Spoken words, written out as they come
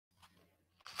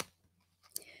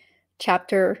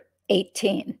Chapter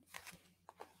 18.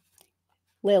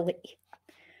 Lily.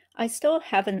 I still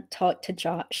haven't talked to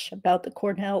Josh about the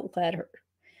Cornell letter.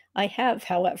 I have,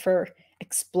 however,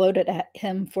 exploded at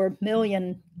him for a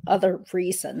million other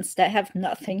reasons that have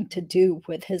nothing to do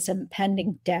with his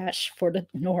impending dash for the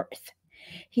north.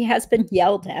 He has been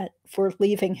yelled at for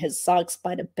leaving his socks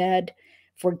by the bed,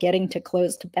 forgetting to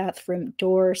close the bathroom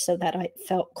door so that I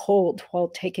felt cold while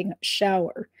taking a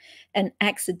shower, and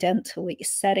accidentally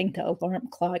setting the alarm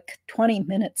clock 20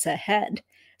 minutes ahead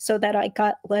so that I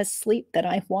got less sleep than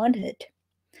I wanted.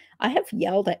 I have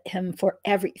yelled at him for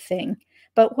everything,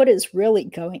 but what is really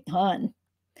going on?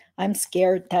 I'm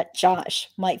scared that Josh,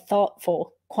 my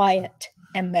thoughtful, quiet,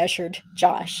 and measured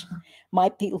Josh,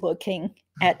 might be looking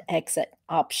at exit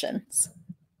options.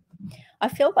 I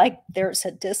feel like there's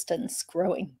a distance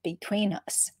growing between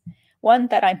us, one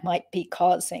that I might be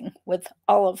causing with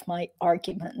all of my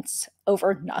arguments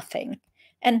over nothing,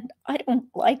 and I don't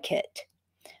like it.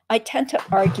 I tend to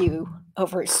argue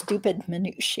over stupid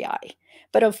minutiae,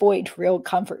 but avoid real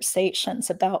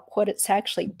conversations about what is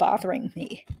actually bothering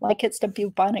me, like it's the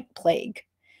bubonic plague.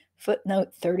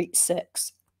 Footnote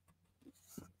 36.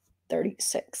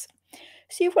 36.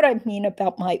 See what I mean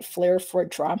about my flair for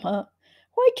drama?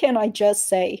 Why can't I just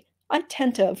say, I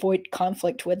tend to avoid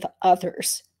conflict with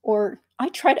others, or I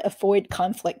try to avoid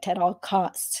conflict at all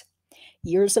costs?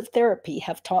 Years of therapy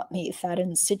have taught me that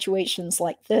in situations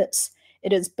like this,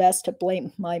 it is best to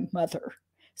blame my mother.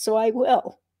 So I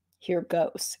will. Here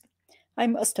goes. I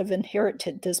must have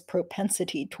inherited this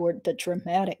propensity toward the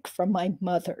dramatic from my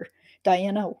mother,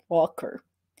 Diana Walker.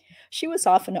 She was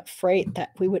often afraid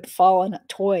that we would fall on a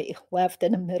toy left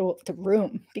in the middle of the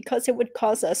room because it would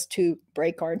cause us to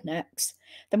break our necks,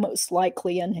 the most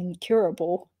likely and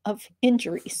incurable of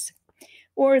injuries.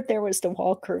 Or there was the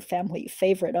Walker family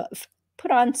favorite of,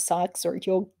 put on socks or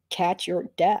you'll catch your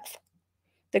death.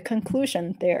 The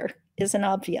conclusion there is an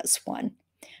obvious one.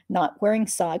 Not wearing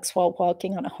socks while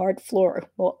walking on a hard floor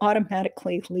will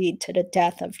automatically lead to the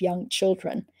death of young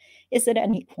children. Is it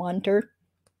any wonder?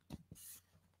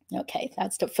 Okay,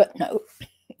 that's the footnote.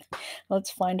 Let's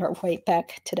find our way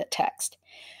back to the text.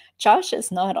 Josh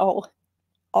is also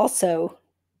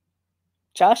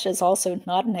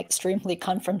not an extremely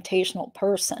confrontational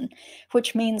person,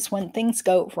 which means when things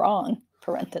go wrong,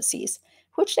 parentheses,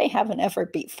 which they haven't ever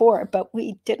before, but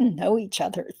we didn't know each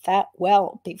other that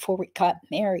well before we got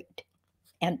married,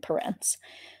 end parents.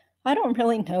 I don't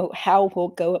really know how we'll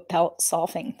go about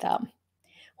solving them.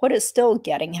 What is still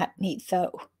getting at me,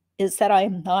 though, is that I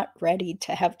am not ready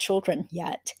to have children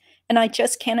yet, and I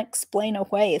just can't explain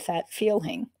away that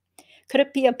feeling. Could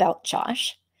it be about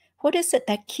Josh? What is it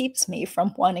that keeps me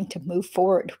from wanting to move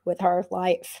forward with our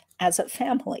life as a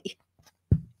family?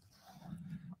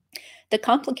 The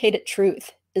complicated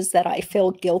truth is that I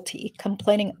feel guilty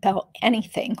complaining about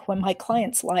anything when my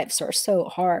clients' lives are so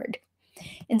hard.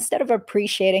 Instead of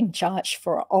appreciating Josh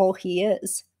for all he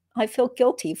is, I feel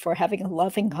guilty for having a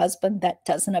loving husband that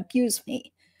doesn't abuse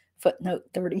me. Footnote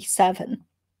 37.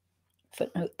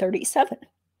 Footnote 37.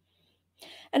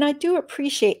 And I do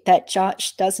appreciate that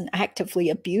Josh doesn't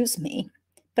actively abuse me,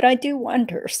 but I do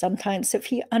wonder sometimes if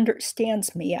he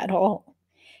understands me at all.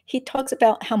 He talks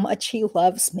about how much he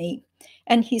loves me,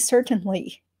 and he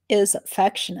certainly is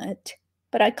affectionate,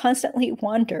 but I constantly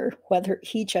wonder whether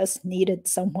he just needed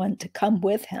someone to come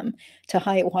with him to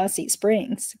Hiawassee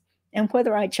Springs, and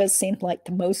whether I just seemed like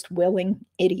the most willing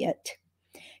idiot.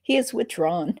 He is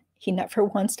withdrawn. He never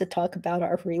wants to talk about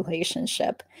our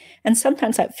relationship, and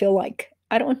sometimes I feel like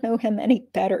I don't know him any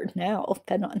better now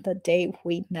than on the day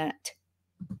we met.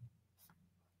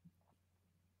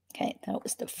 Okay, that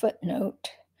was the footnote.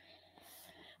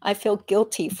 I feel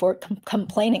guilty for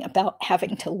complaining about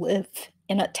having to live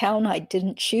in a town I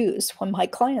didn't choose when my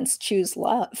clients choose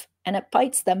love, and it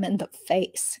bites them in the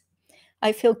face.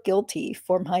 I feel guilty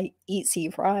for my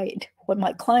easy ride when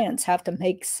my clients have to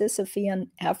make Sisyphean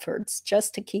efforts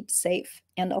just to keep safe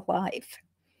and alive.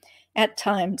 At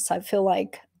times, I feel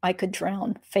like I could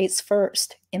drown face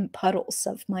first in puddles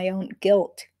of my own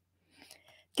guilt.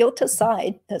 Guilt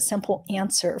aside, the simple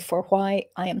answer for why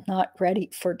I am not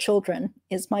ready for children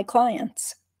is my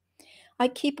clients. I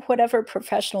keep whatever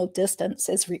professional distance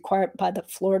is required by the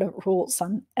Florida rules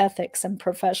on ethics and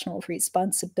professional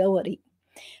responsibility.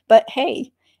 But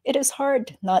hey, it is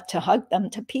hard not to hug them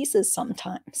to pieces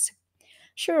sometimes.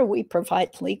 Sure, we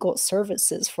provide legal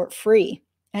services for free,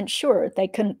 and sure, they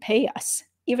couldn't pay us,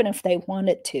 even if they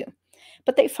wanted to,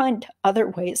 but they find other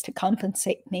ways to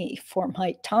compensate me for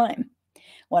my time.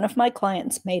 One of my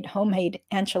clients made homemade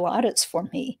enchiladas for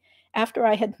me after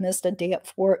I had missed a day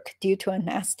of work due to a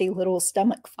nasty little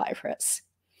stomach virus.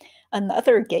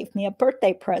 Another gave me a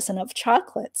birthday present of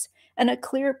chocolates and a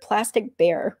clear plastic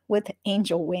bear with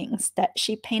angel wings that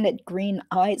she painted green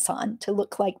eyes on to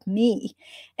look like me,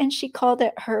 and she called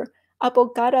it her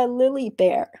abogada lily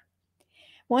bear.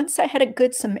 Once I had a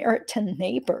good Samaritan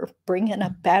neighbor bring in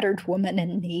a battered woman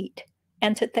in need,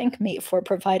 and to thank me for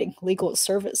providing legal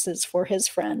services for his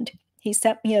friend, he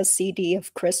sent me a CD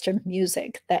of Christian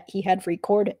music that he had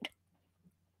recorded,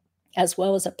 as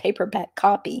well as a paperback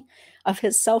copy of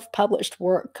his self-published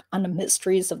work on the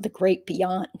mysteries of the great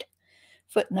beyond.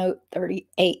 Footnote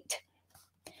 38.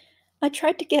 I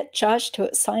tried to get Josh to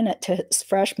assign it to his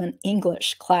freshman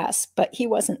English class, but he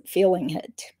wasn't feeling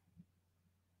it.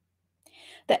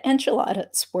 The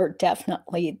enchiladas were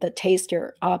definitely the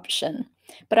tastier option,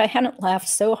 but I hadn't laughed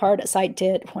so hard as I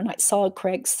did when I saw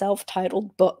Craig's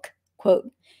self-titled book, quote,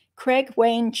 Craig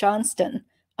Wayne Johnston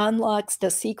Unlocks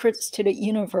the Secrets to the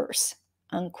Universe,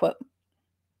 unquote.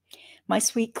 My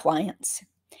sweet clients,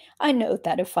 I know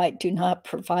that if I do not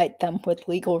provide them with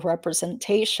legal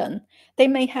representation, they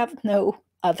may have no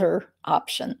other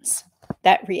options.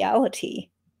 That reality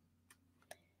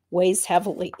weighs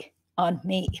heavily on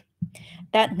me.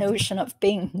 That notion of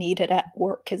being needed at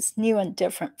work is new and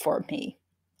different for me.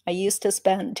 I used to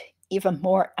spend even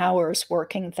more hours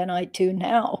working than I do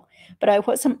now, but I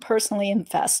wasn't personally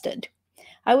invested.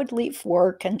 I would leave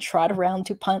work and trot around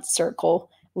DuPont Circle,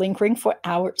 lingering for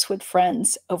hours with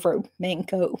friends over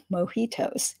mango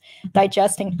mojitos,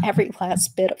 digesting every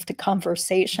last bit of the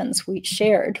conversations we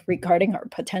shared regarding our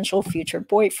potential future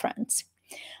boyfriends.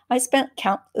 I spent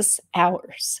countless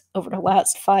hours over the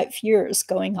last 5 years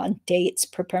going on dates,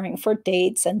 preparing for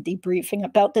dates, and debriefing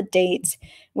about the dates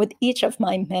with each of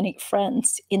my many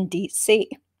friends in DC.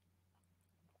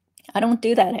 I don't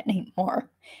do that anymore,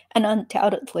 and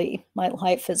undoubtedly my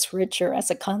life is richer as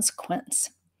a consequence.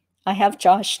 I have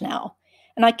Josh now,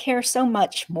 and I care so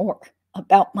much more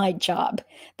about my job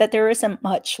that there isn't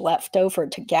much left over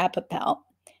to gab about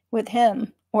with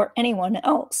him or anyone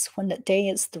else when the day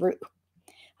is through.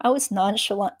 I was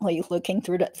nonchalantly looking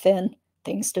through the thin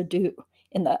things to do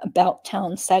in the About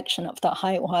Town section of the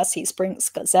Hiawassee Springs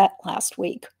Gazette last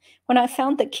week when I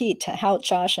found the key to how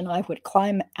Josh and I would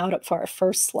climb out of our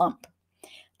first slump.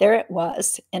 There it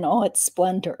was in all its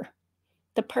splendor.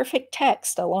 The perfect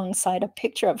text alongside a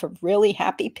picture of a really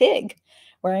happy pig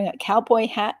wearing a cowboy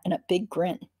hat and a big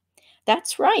grin.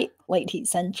 That's right,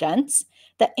 ladies and gents,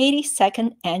 the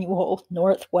 82nd Annual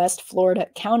Northwest Florida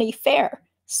County Fair.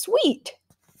 Sweet!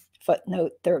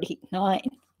 Footnote 39.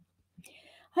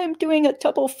 I am doing a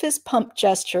double fist pump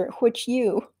gesture, which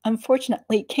you,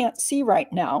 unfortunately, can't see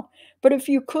right now, but if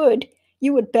you could,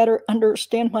 you would better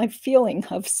understand my feeling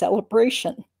of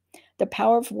celebration. The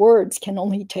power of words can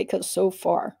only take us so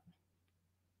far.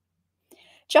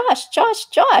 Josh, Josh,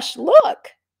 Josh, look!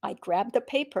 I grabbed the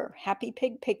paper, happy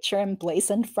pig picture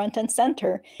emblazoned front and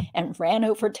center, and ran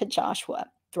over to Joshua,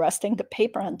 thrusting the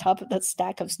paper on top of the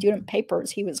stack of student papers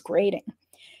he was grading.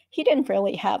 He didn't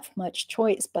really have much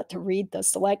choice but to read the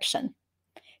selection.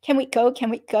 Can we go? Can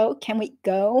we go? Can we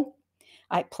go?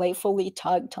 I playfully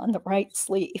tugged on the right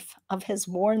sleeve of his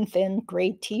worn thin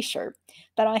gray t-shirt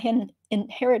that I had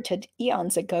inherited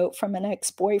eons ago from an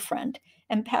ex-boyfriend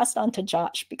and passed on to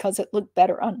Josh because it looked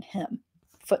better on him.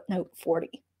 Footnote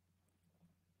 40.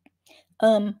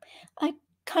 I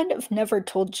kind of never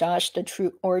told Josh the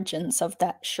true origins of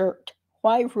that shirt.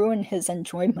 Why ruin his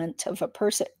enjoyment of a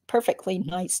perfectly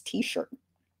nice t-shirt?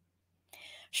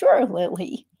 Sure,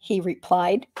 Lily, he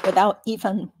replied, without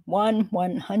even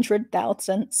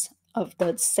 1/100,000th of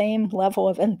the same level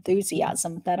of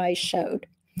enthusiasm that I showed.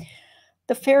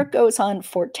 The fair goes on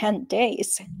for 10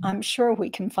 days. I'm sure we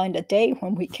can find a day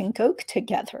when we can go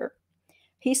together.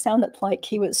 He sounded like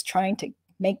he was trying to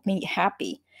make me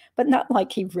happy, but not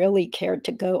like he really cared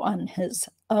to go on his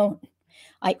own.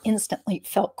 I instantly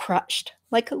felt crushed,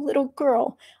 like a little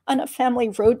girl on a family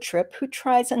road trip who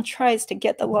tries and tries to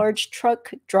get the large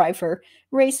truck driver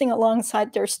racing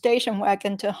alongside their station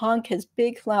wagon to honk his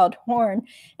big loud horn,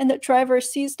 and the driver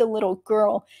sees the little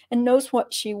girl and knows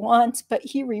what she wants, but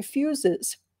he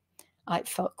refuses. I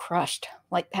felt crushed,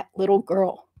 like that little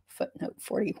girl, footnote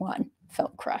 41,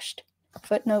 felt crushed.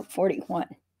 Footnote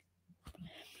 41.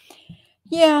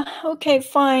 Yeah, okay,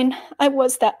 fine, I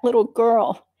was that little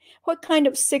girl. What kind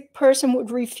of sick person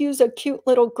would refuse a cute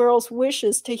little girl's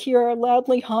wishes to hear a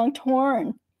loudly honked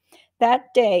horn?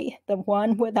 That day, the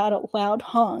one without a loud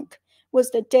honk,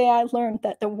 was the day I learned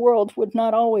that the world would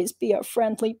not always be a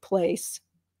friendly place.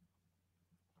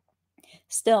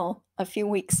 Still, a few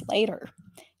weeks later,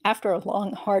 after a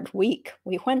long, hard week,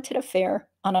 we went to the fair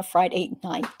on a Friday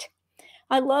night.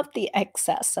 I loved the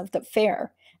excess of the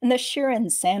fair and the sheer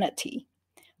insanity.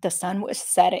 The sun was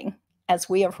setting as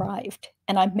we arrived,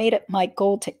 and I made it my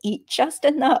goal to eat just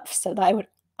enough so that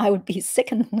I would be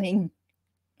sickeningly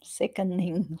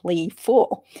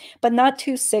full, but not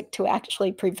too sick to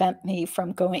actually prevent me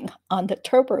from going on the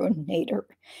turbinator,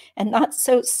 and not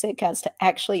so sick as to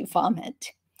actually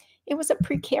vomit. It was a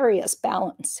precarious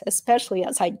balance, especially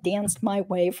as I danced my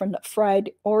way from the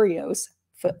fried Oreos,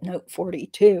 footnote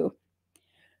 42.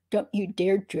 Don't you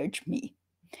dare judge me.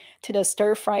 To the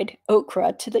stir-fried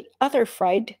okra, to the other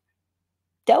fried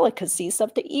delicacies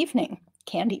of the evening,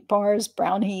 candy bars,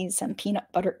 brownies, and peanut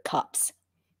butter cups.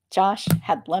 Josh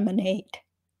had lemonade.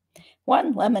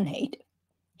 One lemonade.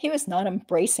 He was not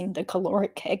embracing the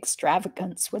caloric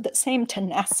extravagance with the same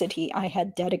tenacity I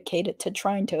had dedicated to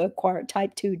trying to acquire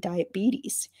type 2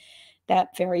 diabetes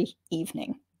that very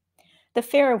evening. The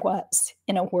fare was,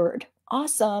 in a word,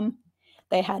 awesome.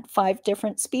 They had 5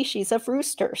 different species of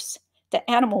roosters. The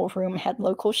animal room had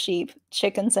local sheep,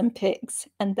 chickens, and pigs,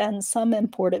 and then some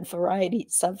imported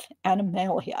varieties of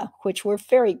animalia, which were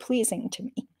very pleasing to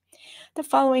me. The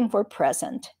following were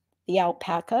present: the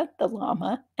alpaca, the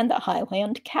llama, and the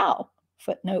Highland cow,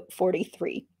 footnote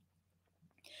 43.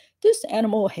 This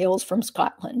animal hails from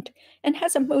Scotland and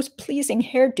has a most pleasing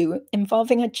hairdo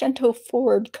involving a gentle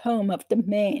forward comb of the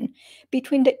mane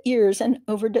between the ears and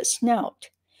over the snout.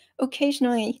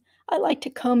 Occasionally, I like to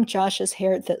comb Josh's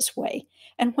hair this way,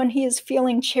 and when he is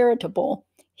feeling charitable,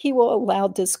 he will allow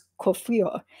this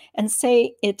coiffure and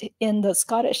say it in the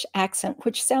Scottish accent,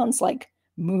 which sounds like,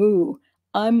 "Moo,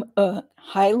 I'm a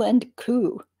Highland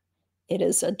coo." It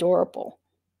is adorable.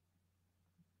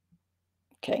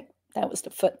 Okay, that was the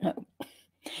footnote.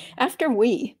 After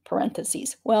we,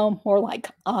 parentheses, well, more like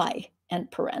I, end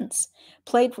parents,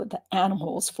 played with the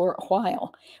animals for a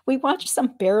while, we watched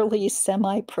some barely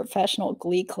semi-professional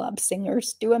glee club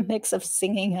singers do a mix of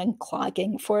singing and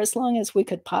clogging for as long as we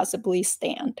could possibly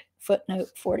stand, footnote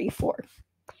 44.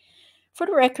 For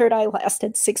the record, I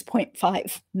lasted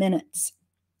 6.5 minutes.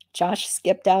 Josh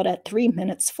skipped out at 3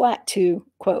 minutes flat to,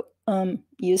 quote,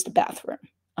 use the bathroom,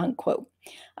 unquote.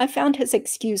 I found his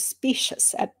excuse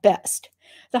specious at best.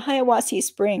 The Hiawassee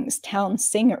Springs town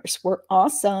singers were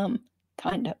awesome,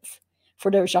 kind of,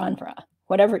 for their genre,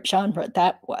 whatever genre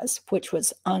that was, which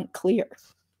was unclear.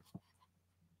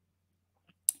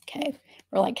 Okay,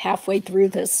 we're like halfway through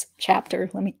this chapter.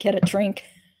 Let me get a drink.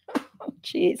 Oh,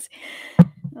 jeez.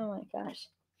 Oh, my gosh.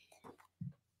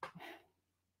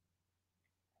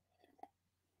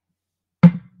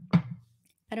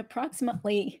 At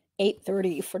approximately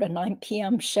 8:30 for the 9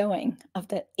 p.m. showing of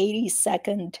the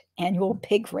 82nd annual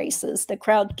pig races, the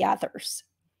crowd gathers.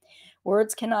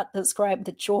 Words cannot describe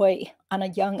the joy on a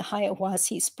young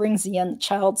Hiawassee Springsian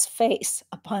child's face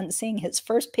upon seeing his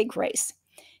first pig race.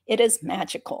 It is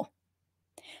magical.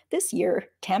 This year,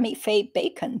 Tammy Faye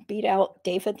Bacon beat out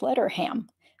David Letterham,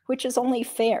 which is only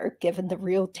fair given the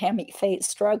real Tammy Faye's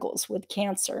struggles with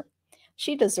cancer.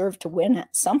 She deserved to win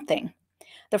at something.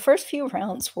 The first few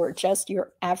rounds were just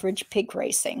your average pig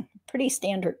racing, pretty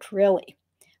standard really.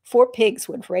 4 pigs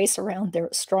would race around their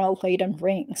straw-laden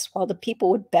rings while the people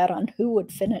would bet on who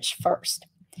would finish first.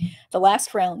 The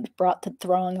last round brought the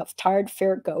throng of tired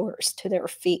fairgoers to their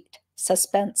feet,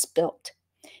 suspense built.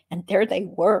 And there they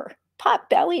were,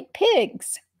 pot-bellied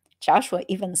pigs. Joshua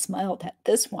even smiled at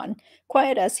this one,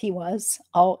 quiet as he was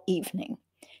all evening.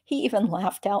 He even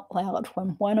laughed out loud when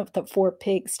one of the 4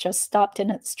 pigs just stopped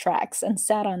in its tracks and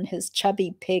sat on his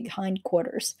chubby pig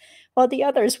hindquarters, while the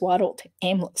others waddled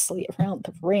aimlessly around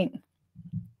the ring.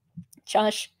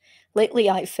 Josh, lately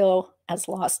I feel as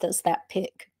lost as that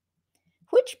pig.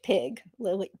 Which pig,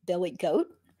 Billy Goat?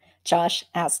 Josh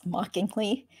asked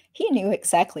mockingly. He knew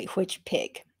exactly which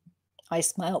pig. I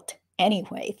smiled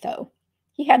anyway, though.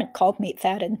 He hadn't called me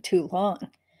that in too long.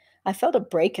 I felt a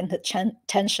break in the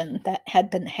tension that had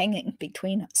been hanging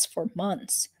between us for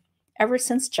months, ever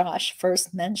since Josh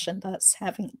first mentioned us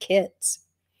having kids.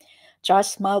 Josh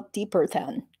smiled deeper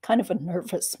then, kind of a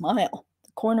nervous smile,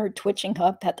 the corner twitching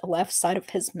up at the left side of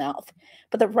his mouth,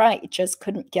 but the right just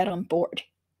couldn't get on board.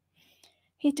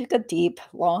 He took a deep,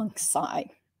 long sigh.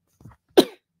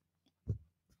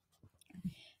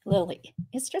 Lily,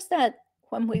 it's just that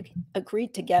when we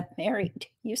agreed to get married,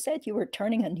 you said you were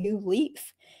turning a new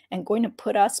leaf and going to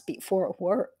put us before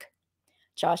work.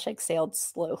 Josh exhaled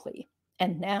slowly.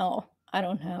 And now, I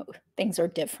don't know, things are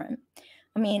different.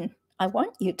 I mean, I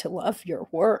want you to love your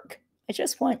work. I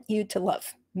just want you to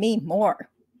love me more.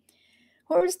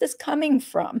 Where is this coming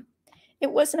from?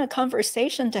 It wasn't a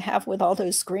conversation to have with all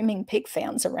those screaming pig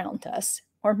fans around us.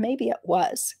 Or maybe it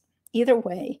was. Either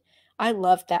way, I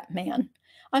loved that man.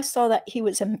 I saw that he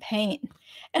was in pain,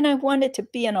 and I wanted to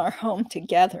be in our home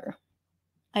together.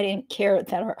 I didn't care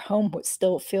that our home was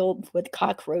still filled with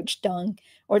cockroach dung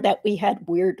or that we had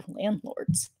weird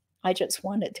landlords. I just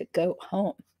wanted to go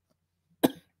home.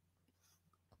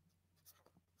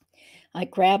 I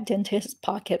grabbed into his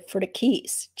pocket for the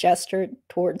keys, gestured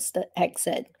towards the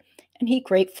exit, and he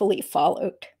gratefully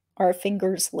followed. Our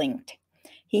fingers linked.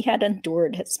 He had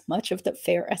endured as much of the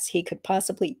fare as he could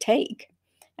possibly take,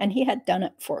 and he had done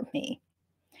it for me.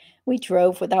 We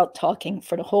drove without talking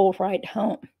for the whole ride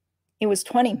home. It was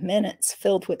 20 minutes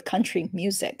filled with country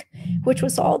music, which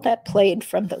was all that played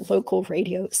from the local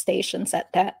radio stations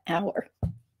at that hour.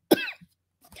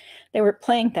 They were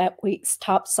playing that week's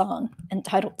top song,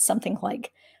 entitled something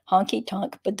like Honky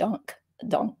Tonk Badunk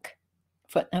Dunk,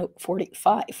 footnote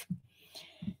 45.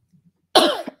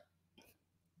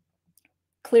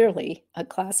 Clearly a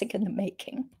classic in the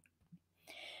making.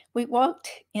 We walked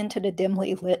into the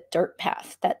dimly lit dirt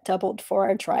path that doubled for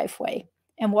our driveway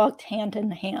and walked hand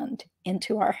in hand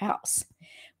into our house.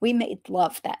 We made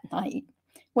love that night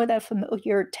with a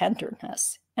familiar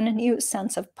tenderness and a new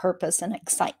sense of purpose and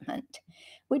excitement.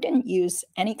 We didn't use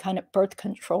any kind of birth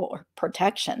control or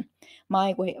protection,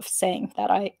 my way of saying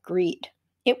that I agreed.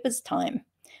 It was time.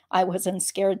 I wasn't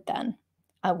scared then.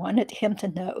 I wanted him to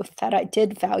know that I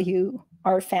did value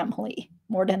our family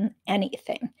more than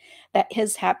anything, that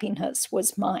his happiness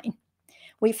was mine.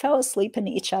 We fell asleep in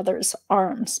each other's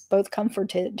arms, both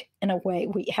comforted in a way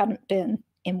we hadn't been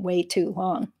in way too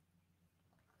long.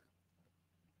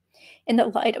 In the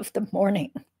light of the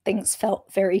morning, things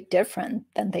felt very different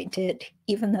than they did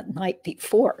even the night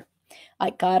before.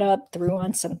 I got up, threw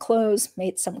on some clothes,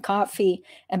 made some coffee,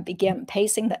 and began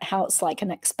pacing the house like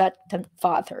an expectant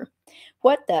father.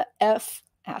 What the F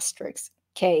asterisk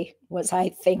K was I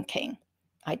thinking?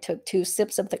 I took 2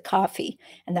 sips of the coffee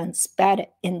and then spat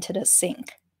it into the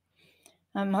sink.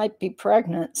 I might be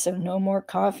pregnant, so no more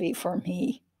coffee for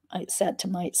me, I said to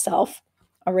myself,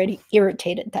 already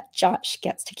irritated that Josh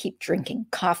gets to keep drinking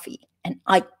coffee and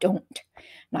I don't.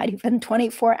 Not even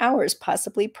 24 hours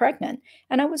possibly pregnant,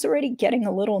 and I was already getting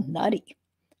a little nutty.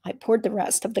 I poured the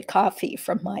rest of the coffee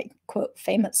from my, quote,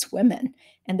 famous women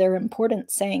and their important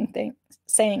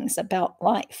sayings about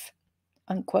life,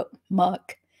 unquote,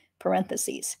 mug,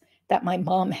 parentheses, that my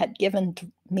mom had given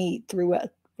me through a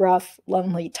rough,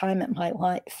 lonely time in my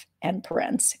life, and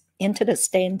parents, into the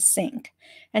stained sink,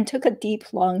 and took a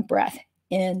deep, long breath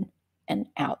in and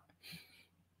out.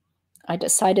 I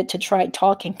decided to try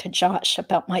talking to Josh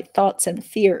about my thoughts and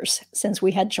fears since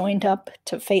we had joined up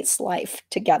to face life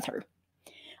together.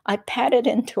 I padded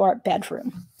into our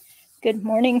bedroom. "Good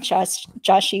morning,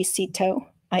 Joshicito,"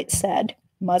 I said,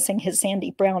 muzzing his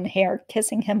sandy brown hair,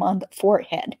 kissing him on the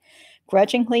forehead,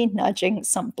 grudgingly nudging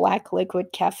some black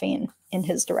liquid caffeine in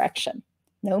his direction.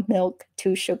 No milk,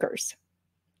 2 sugars.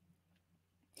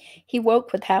 He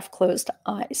woke with half-closed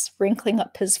eyes, wrinkling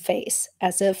up his face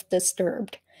as if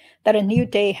disturbed that a new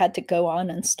day had to go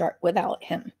on and start without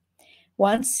him.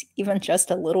 Once, even just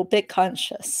a little bit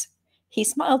conscious, he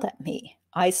smiled at me,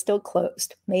 eyes still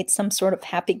closed, made some sort of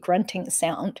happy grunting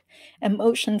sound, and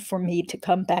motioned for me to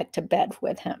come back to bed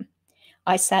with him.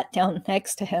 I sat down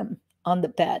next to him on the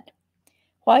bed.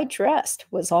 "Why dressed?"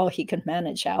 was all he could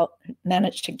manage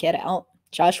to get out.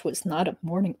 Josh was not a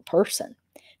morning person.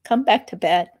 "Come back to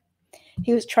bed."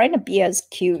 He was trying to be as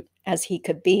cute as he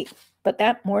could be, but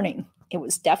that morning it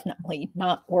was definitely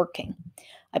not working.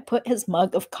 I put his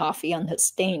mug of coffee on the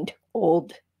stained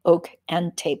old oak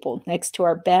end table next to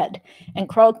our bed and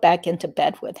crawled back into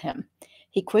bed with him.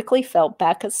 He quickly fell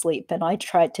back asleep, and I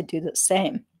tried to do the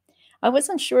same. I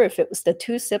wasn't sure if it was the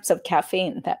 2 sips of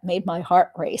caffeine that made my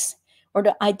heart race, or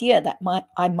the idea that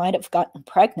I might have gotten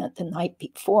pregnant the night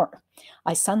before.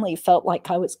 I suddenly felt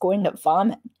like I was going to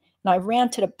vomit, and I ran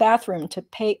to the bathroom to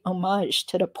pay homage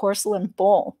to the porcelain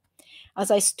bowl. As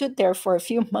I stood there for a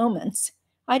few moments,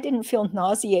 I didn't feel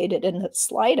nauseated in the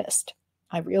slightest.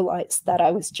 I realized that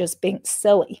I was just being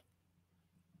silly.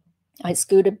 I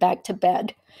scooted back to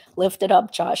bed, lifted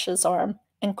up Josh's arm,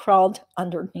 and crawled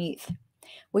underneath.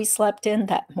 We slept in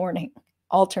that morning,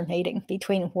 alternating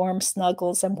between warm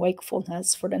snuggles and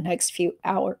wakefulness for the next few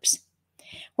hours.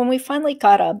 When we finally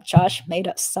got up, Josh made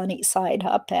us sunny side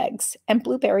up eggs and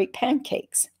blueberry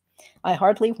pancakes. I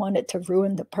hardly wanted to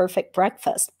ruin the perfect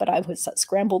breakfast, but I was a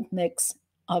scrambled mix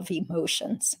of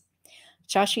emotions.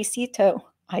 "Joshicito,"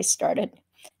 I started,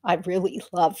 "I really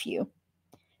love you."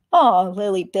 "Aw,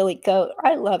 Lily Billy Goat,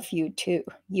 I love you too.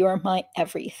 You are my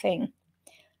everything."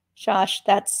 "Josh,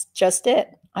 that's just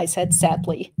it," I said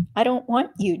sadly. "I don't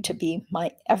want you to be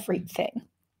my everything."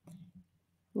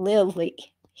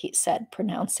 "Lily," he said,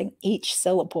 pronouncing each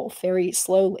syllable very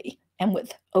slowly and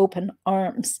with open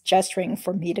arms, gesturing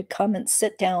for me to come and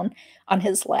sit down on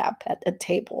his lap at the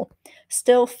table,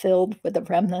 still filled with the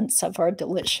remnants of our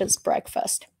delicious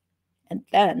breakfast. And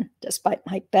then, despite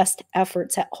my best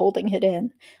efforts at holding it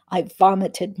in, I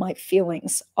vomited my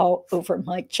feelings all over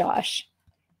my Josh.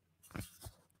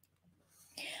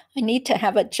 I need to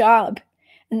have a job.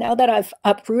 And now that I've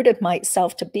uprooted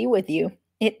myself to be with you,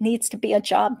 it needs to be a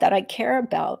job that I care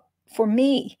about for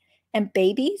me. And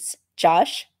babies?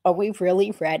 Josh, are we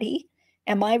really ready?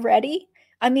 Am I ready?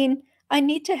 I mean, I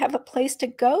need to have a place to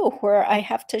go where I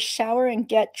have to shower and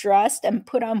get dressed and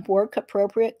put on work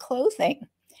appropriate clothing.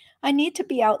 I need to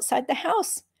be outside the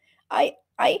house. I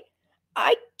I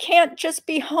I can't just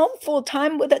be home full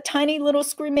time with a tiny little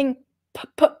screaming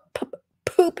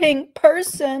pooping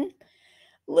person.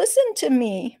 Listen to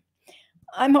me.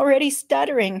 I'm already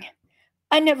stuttering.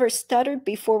 I never stuttered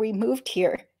before we moved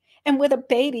here. And with a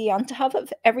baby on top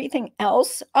of everything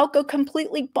else, I'll go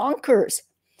completely bonkers.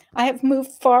 I have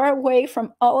moved far away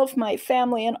from all of my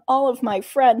family and all of my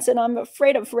friends, and I'm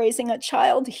afraid of raising a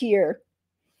child here.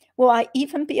 Will I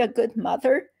even be a good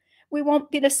mother? We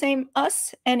won't be the same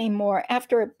us anymore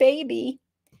after a baby.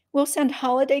 We'll send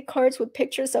holiday cards with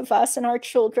pictures of us and our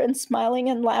children smiling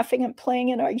and laughing and playing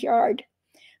in our yard.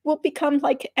 We'll become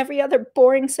like every other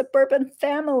boring suburban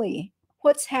family.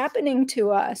 What's happening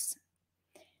to us?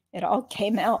 It all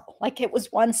came out like it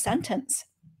was one sentence.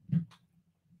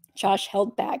 Josh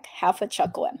held back half a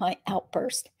chuckle at my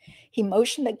outburst. He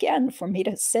motioned again for me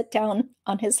to sit down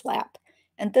on his lap,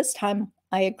 and this time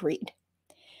I agreed.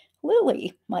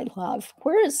 Lily, my love,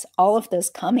 where is all of this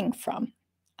coming from?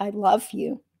 I love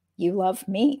you. You love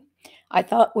me. I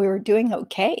thought we were doing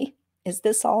okay. Is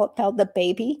this all about the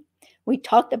baby? We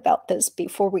talked about this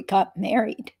before we got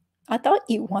married. I thought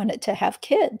you wanted to have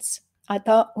kids. I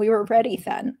thought we were ready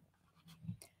then.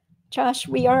 Josh,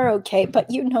 we are okay, but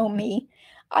you know me.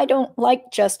 I don't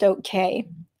like just okay.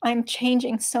 I'm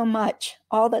changing so much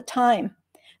all the time.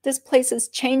 This place is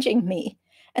changing me,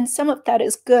 and some of that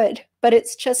is good, but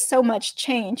it's just so much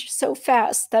change, so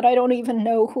fast that I don't even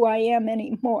know who I am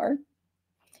anymore.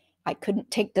 I couldn't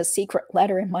take the secret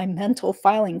letter in my mental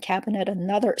filing cabinet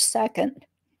another second.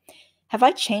 Have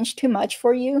I changed too much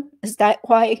for you? Is that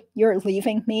why you're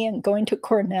leaving me and going to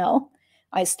Cornell?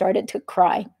 I started to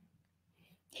cry.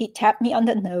 He tapped me on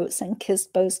the nose and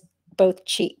kissed both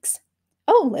cheeks.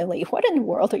 Oh, Lily, what in the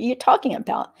world are you talking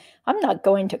about? I'm not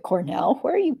going to Cornell.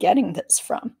 Where are you getting this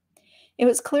from? It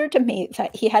was clear to me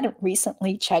that he hadn't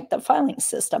recently checked the filing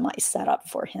system I set up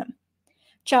for him.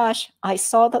 Josh, I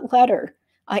saw the letter.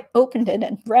 I opened it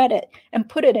and read it and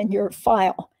put it in your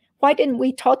file. Why didn't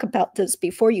we talk about this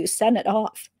before you sent it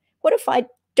off? What if I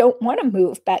don't want to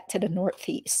move back to the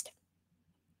Northeast?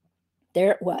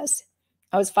 There it was.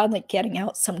 I was finally getting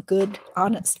out some good,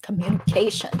 honest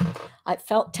communication. I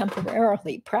felt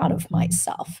temporarily proud of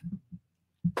myself.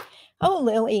 Oh,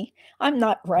 Lily, I'm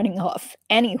not running off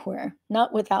anywhere,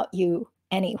 not without you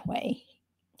anyway.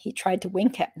 He tried to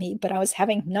wink at me, but I was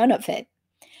having none of it.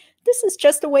 This is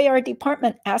just the way our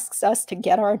department asks us to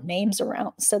get our names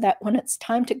around so that when it's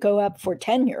time to go up for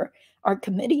tenure, our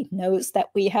committee knows that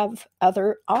we have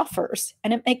other offers,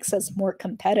 and it makes us more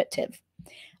competitive.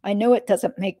 I know it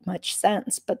doesn't make much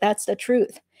sense, but that's the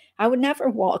truth. I would never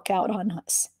walk out on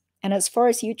us. And as far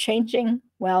as you changing,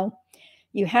 well,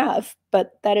 you have,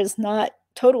 but that is not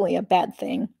totally a bad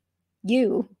thing.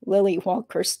 You, Lily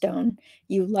Walker Stone,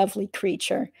 you lovely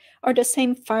creature, are the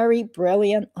same fiery,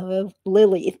 brilliant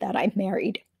Lily that I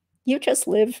married. You just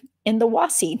live in the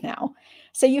Wassee now,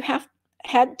 so you have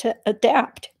had to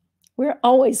adapt. We're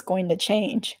always going to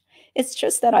change. It's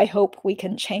just that I hope we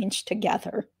can change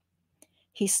together.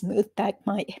 He smoothed back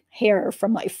my hair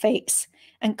from my face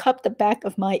and cupped the back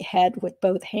of my head with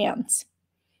both hands.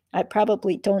 I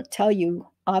probably don't tell you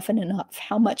often enough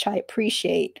how much I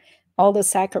appreciate all the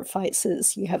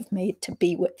sacrifices you have made to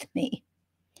be with me.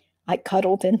 I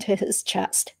cuddled into his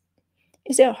chest.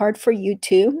 Is it hard for you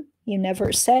too? You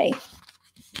never say.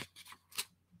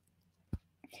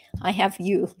 I have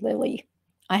you, Lily.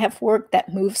 I have work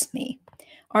that moves me.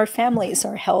 Our families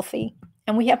are healthy,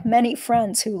 and we have many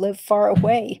friends who live far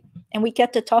away, and we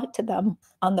get to talk to them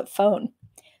on the phone.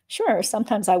 Sure,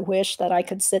 sometimes I wish that I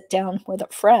could sit down with a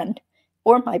friend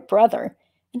or my brother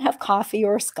and have coffee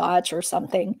or scotch or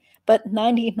something, but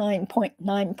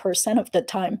 99.9% of the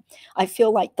time, I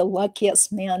feel like the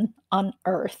luckiest man on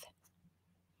earth.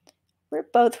 We're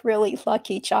both really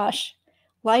lucky, Josh.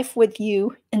 Life with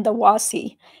you in the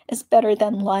Wassee is better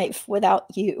than life without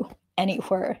you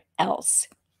anywhere else.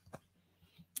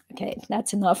 Okay,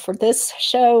 that's enough for this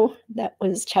show. That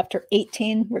was chapter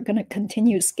 18. We're going to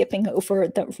continue skipping over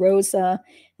the Rosa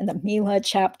and the Mila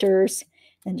chapters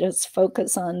and just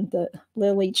focus on the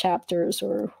Lily chapters,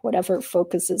 or whatever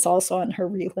focuses also on her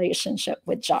relationship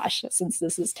with Josh, since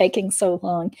this is taking so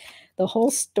long. The whole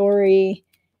story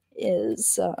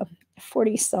is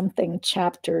 40-something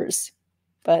chapters,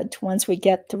 but once we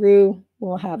get through,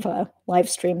 we'll have a live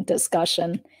stream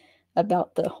discussion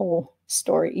about the whole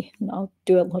story, and I'll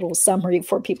do a little summary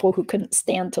for people who couldn't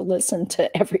stand to listen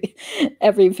to every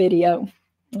video.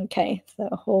 Okay, the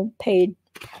whole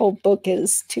book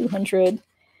is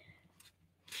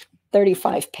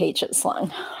 235 pages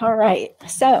long. All right,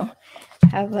 so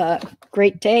have a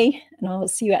great day, and I'll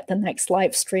see you at the next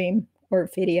live stream or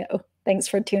video. Thanks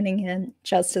for tuning in.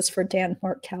 Justice for Dan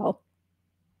Markel.